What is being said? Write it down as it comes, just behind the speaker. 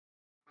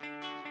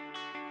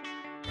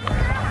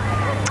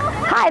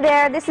Hi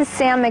there, this is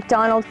Sam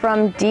McDonald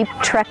from Deep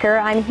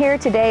Trekker. I'm here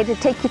today to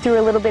take you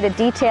through a little bit of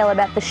detail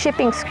about the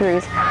shipping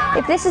screws.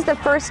 If this is the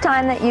first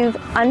time that you've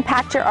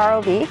unpacked your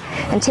ROV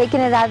and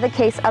taken it out of the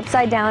case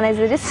upside down as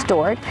it is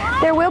stored,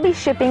 there will be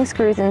shipping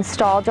screws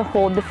installed to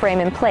hold the frame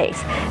in place.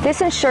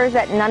 This ensures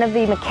that none of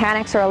the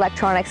mechanics or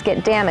electronics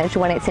get damaged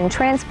when it's in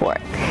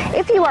transport.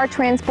 If you are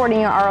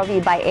transporting your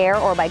ROV by air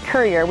or by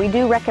courier, we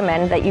do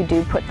recommend that you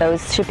do put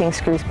those shipping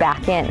screws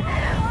back in.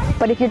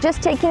 But if you're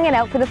just taking it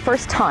out for the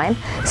first time,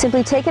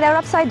 simply take it out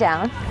upside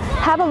down,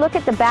 have a look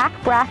at the back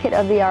bracket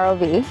of the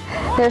ROV.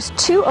 There's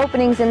two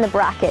openings in the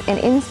bracket, and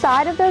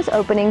inside of those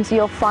openings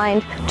you'll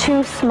find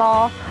two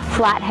small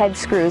flathead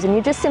screws, and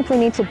you just simply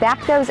need to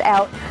back those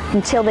out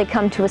until they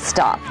come to a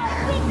stop.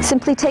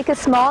 Simply take a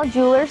small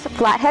jeweler's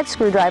flathead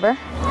screwdriver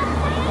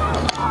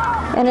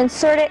and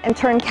insert it and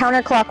turn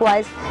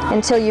counterclockwise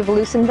until you've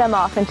loosened them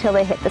off until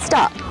they hit the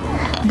stop.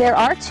 There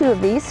are two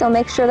of these, so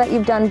make sure that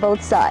you've done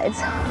both sides.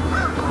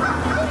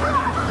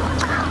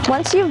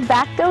 Once you've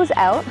backed those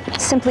out,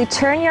 simply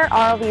turn your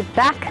ROV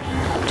back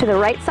to the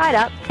right side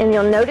up and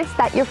you'll notice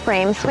that your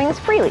frame swings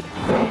freely.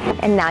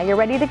 And now you're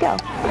ready to go.